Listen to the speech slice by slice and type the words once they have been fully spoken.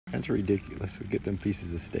That's ridiculous. Let's get them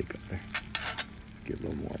pieces of steak up there. Let's get a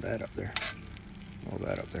little more of that up there. More of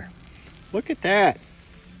that up there. Look at that.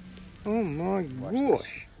 Oh my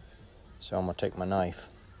gosh. So I'm gonna take my knife.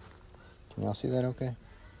 Can y'all see that okay?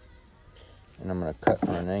 And I'm gonna cut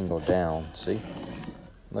on an angle down, see?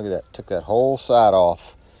 Look at that, took that whole side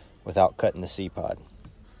off without cutting the seed pod.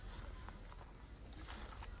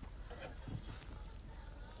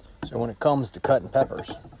 So when it comes to cutting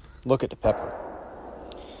peppers, look at the pepper.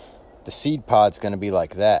 The seed pod's gonna be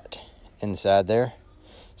like that inside there.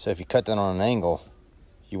 So if you cut that on an angle,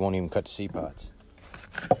 you won't even cut the seed pods.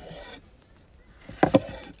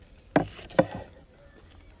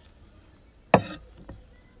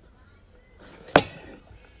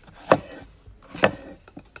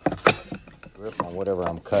 Grip on whatever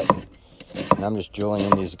I'm cutting. And I'm just drilling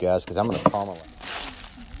in these guys because I'm gonna caramelize.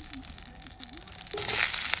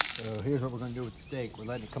 So here's what we're gonna do with the steak. We're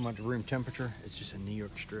letting it come up to room temperature. It's just a New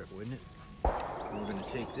York strip, wouldn't it? And we're gonna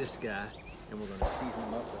take this guy and we're gonna season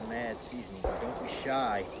him up with mad seasoning. But don't be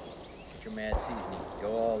shy with your mad seasoning.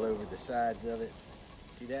 Go all over the sides of it.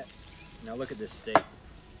 See that? Now look at this steak.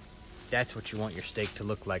 That's what you want your steak to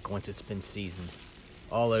look like once it's been seasoned.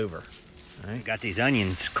 All over. All right, got these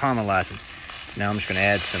onions caramelizing. Now I'm just gonna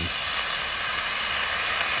add some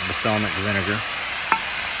balsamic vinegar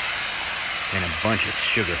and a bunch of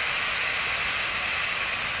sugar.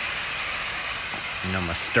 And I'm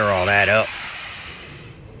gonna stir all that up.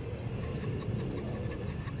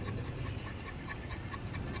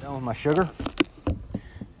 Done with my sugar,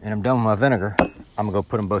 and I'm done with my vinegar. I'm gonna go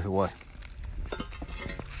put them both away.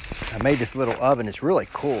 I made this little oven. It's really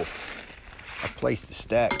cool. A place to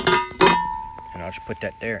stack. And I'll just put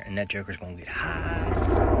that there, and that joker's gonna get high.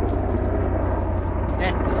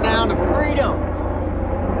 That's the sound of freedom.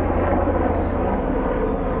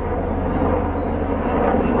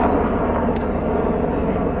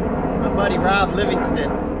 My buddy Rob Livingston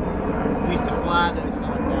used to fly those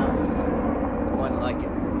like that. Wasn't like it.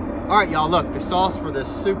 All right, y'all, look, the sauce for this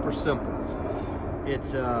is super simple.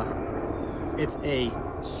 It's a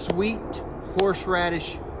sweet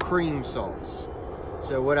horseradish cream sauce.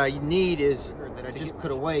 So what I need is that I just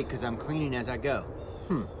put away because I'm cleaning as I go.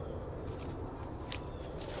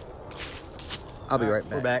 I'll be right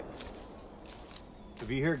back. We're back. If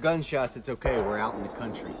you hear gunshots, it's okay. We're out in the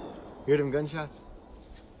country. Hear them gunshots?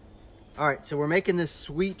 All right, so we're making this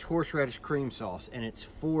sweet horseradish cream sauce, and it's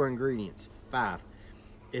 4 ingredients. 5.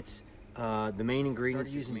 It's the main ingredient.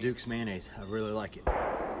 I'm using Duke's mayonnaise. I really like it.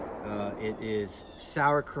 It is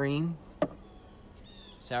sour cream.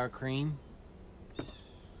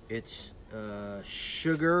 It's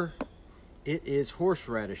sugar. It is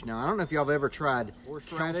horseradish. Now, I don't know if y'all have ever tried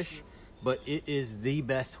horseradish, but it is the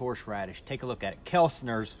best horseradish. Take a look at it.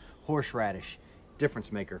 Kelsener's horseradish,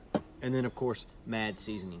 difference maker. And then, of course, mad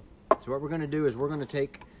seasoning. So what we're going to do is we're going to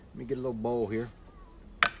take, let me get a little bowl here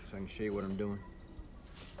so I can show you what I'm doing.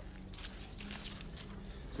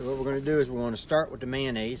 So what we're going to do is we're going to start with the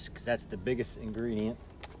mayonnaise because that's the biggest ingredient.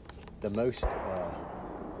 The most,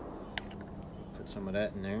 put some of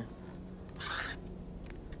that in there.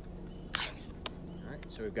 All right,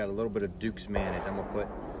 so we've got a little bit of Duke's mayonnaise.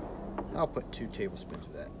 I'll put 2 tablespoons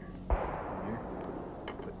of that in there.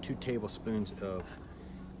 Put 2 tablespoons of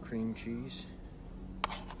cream cheese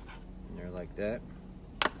in there like that.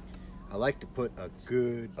 I like to put a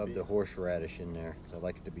good of the horseradish in there because I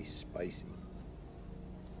like it to be spicy.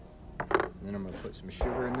 And then I'm going to put some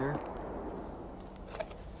sugar in there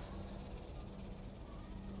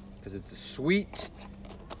because it's a sweet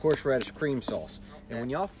horseradish cream sauce. And when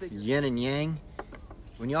y'all figure yin and yang,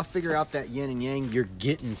 when y'all figure out that yin and yang, you're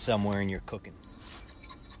getting somewhere in your cooking.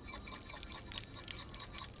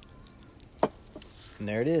 And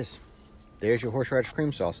there it is. There's your horseradish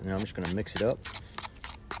cream sauce. And now I'm just going to mix it up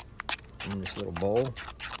in this little bowl.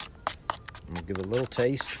 I'm going to give it a little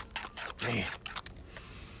taste. Man,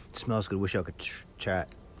 it smells good. Wish I could try it.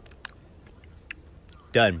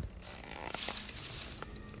 Done.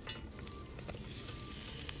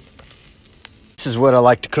 This is what I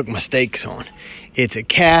like to cook my steaks on. It's a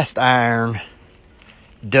cast iron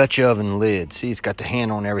Dutch oven lid. See, it's got the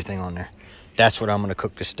handle and everything on there. That's what I'm going to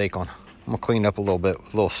cook the steak on. I'm going to clean up a little bit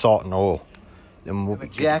with a little salt and oil. Then we'll be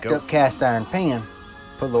jacked up cast iron pan.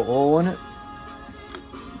 Put a little oil in it.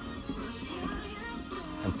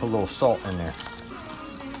 And put a little salt in there.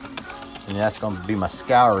 And that's going to be my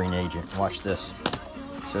scouring agent. Watch this.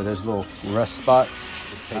 So there's little rust spots.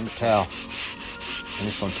 I'm a towel. And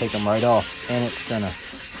it's going to take them right off. And it's going to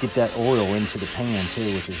get that oil into the pan too,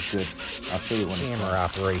 which is good. I'll show you when it's camera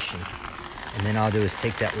operation. And then all I'll do is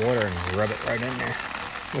take that water and rub it right in there.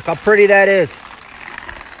 Look how pretty that is.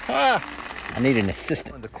 Ah, I need an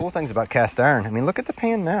assistant. The cool things about cast iron, I mean, look at the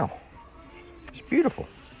pan now. It's beautiful.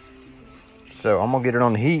 So I'm gonna get it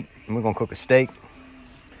on the heat and we're gonna cook a steak.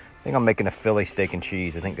 I think I'm making a Philly steak and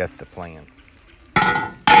cheese. I think that's the plan.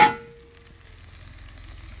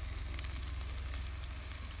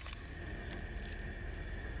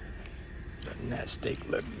 Doesn't that steak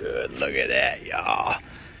look good? Look at that, y'all.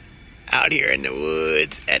 Out here in the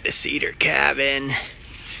woods at the Cedar cabin.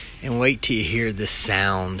 And wait till you hear this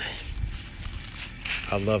sound.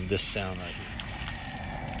 I love this sound right here.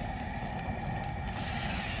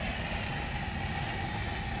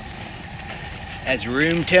 That's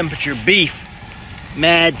room temperature beef,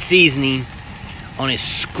 mad seasoning on a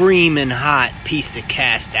screaming hot piece of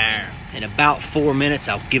cast iron. In about 4 minutes,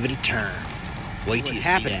 I'll give it a turn. Wait till you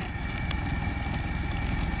see that.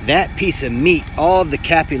 That piece of meat, all of the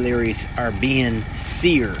capillaries are being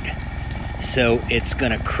seared. So it's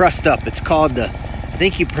gonna crust up. It's called the, I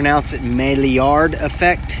think you pronounce it Maillard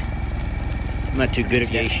effect. I'm not too good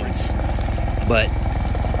at Asians, but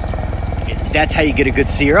that's how you get a good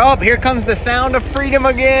sear. Oh, here comes the sound of freedom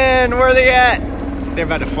again. Where are they at? They're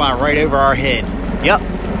about to fly right over our head. Yep,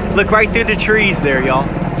 look right through the trees there, y'all.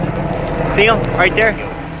 See them right there?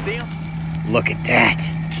 See them? Look at that.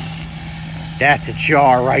 That's a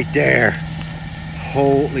jar right there.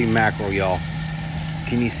 Holy mackerel, y'all.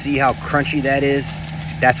 Can you see how crunchy that is?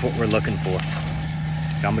 That's what we're looking for.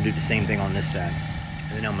 So I'm gonna do the same thing on this side.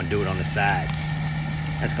 And then I'm gonna do it on the sides.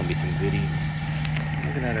 That's gonna be some good eating.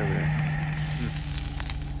 Look at that over there.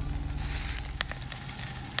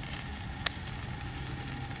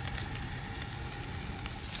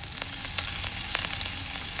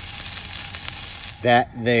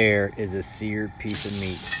 That there is a seared piece of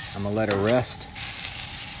meat. I'm gonna let her rest,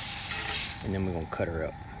 and then we're gonna cut her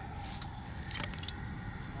up.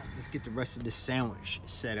 Let's get the rest of this sandwich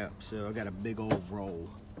set up. So I got a big old roll.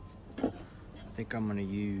 I think I'm gonna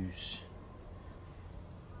use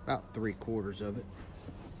about 3/4 of it.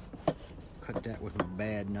 Cut that with my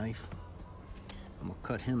bad knife. I'm gonna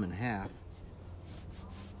cut him in half,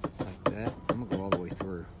 like that. I'm gonna go all the way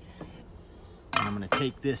through. And I'm gonna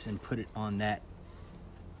take this and put it on that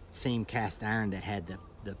same cast iron that had the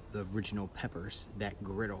original peppers, that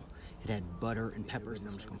griddle. It had butter and peppers, and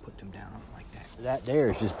I'm just gonna put them down on it like that. That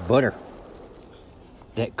there is just butter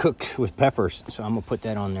that cooked with peppers. So I'm gonna put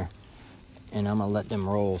that on there, and I'm gonna let them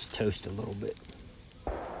rolls toast a little bit.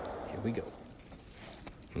 Here we go.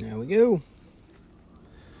 There we go.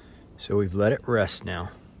 So we've let it rest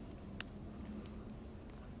now.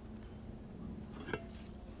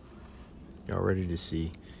 Y'all ready to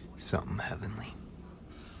see something heavenly?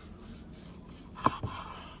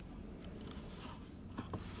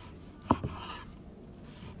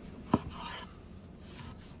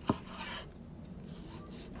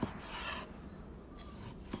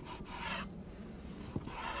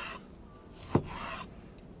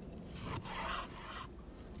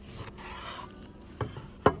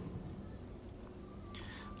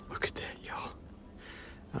 Look at that, y'all.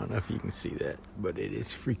 I don't know if you can see that, but it is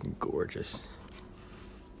freaking gorgeous.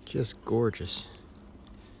 Just gorgeous.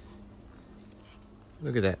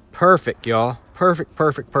 Look at that. Perfect, y'all. Perfect,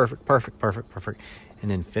 perfect, perfect, perfect, perfect, perfect. And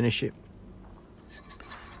then finish it.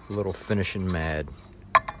 A little finishing mad.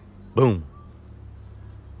 Boom.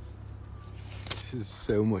 This is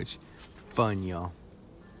so much fun, y'all.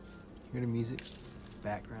 Hear the music?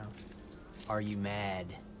 Background. Are you mad?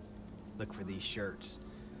 Look for these shirts.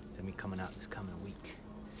 They'll be coming out this coming week.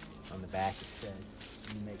 On the back it says,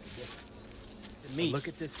 you make a difference. To me, look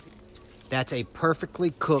at this. That's a perfectly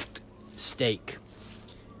cooked steak.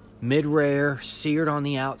 Mid-rare, seared on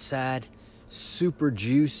the outside, super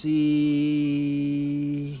juicy,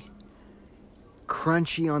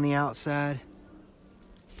 crunchy on the outside.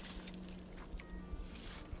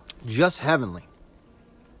 Just heavenly.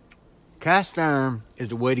 Cast iron is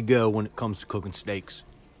the way to go when it comes to cooking steaks.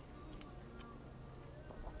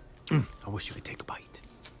 I wish you could take a bite.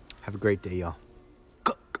 Have a great day, y'all.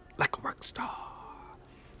 Cook like a rock star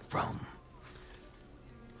from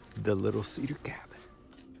the little cedar cabin.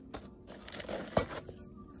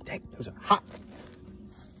 Dang, those are hot.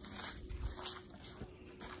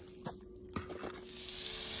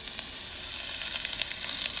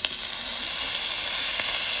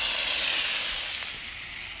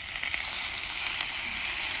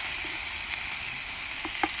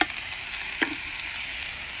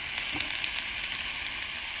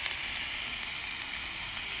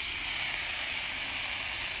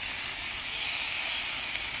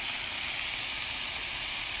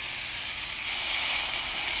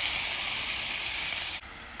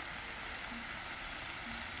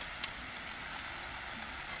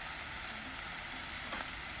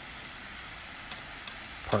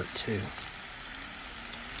 part 2.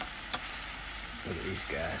 Look at these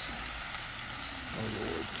guys. Oh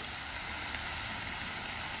Lord.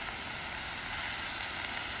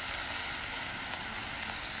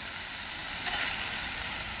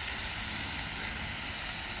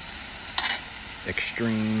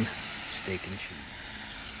 Extreme steak and cheese.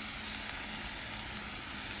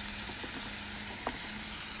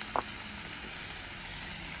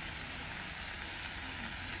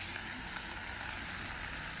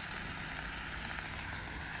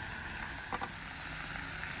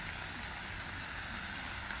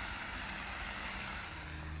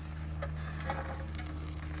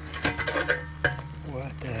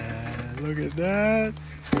 What the? Look at that.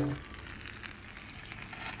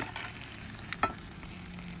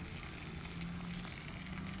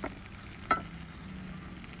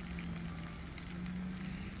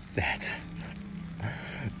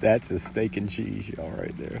 That's a steak and cheese, y'all,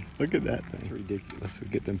 right there. Look at that thing. It's ridiculous.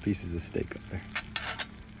 Let's get them pieces of steak up there. Let's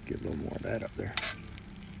get a little more of that up there.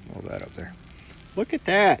 All that up there. Look at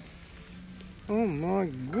that. Oh my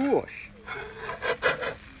gosh.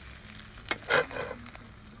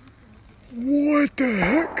 What the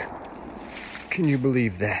heck? Can you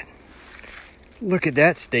believe that? Look at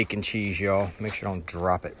that steak and cheese, y'all. Make sure I don't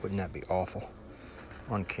drop it. Wouldn't that be awful?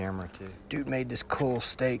 On camera too. Dude made this cool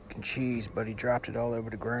steak and cheese, but he dropped it all over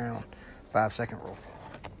the ground. 5-second rule.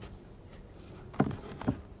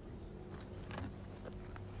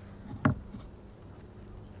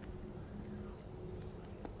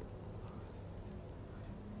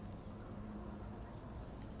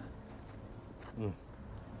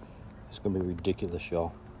 It's gonna be ridiculous,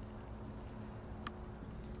 y'all.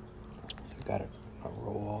 Got a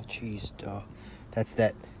roll all cheese. That's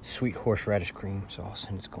that sweet horseradish cream sauce,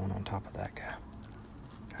 and it's going on top of that guy.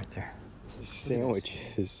 Right there. This sandwich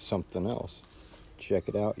is something else. Check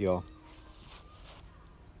it out, y'all.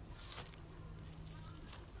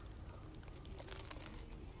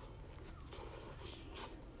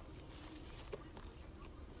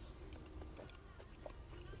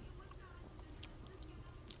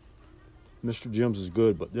 Mr. Jim's is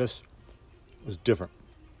good, but this is different.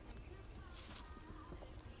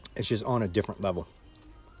 It's just on a different level.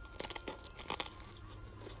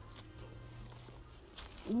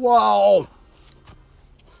 Wow!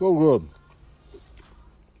 So good.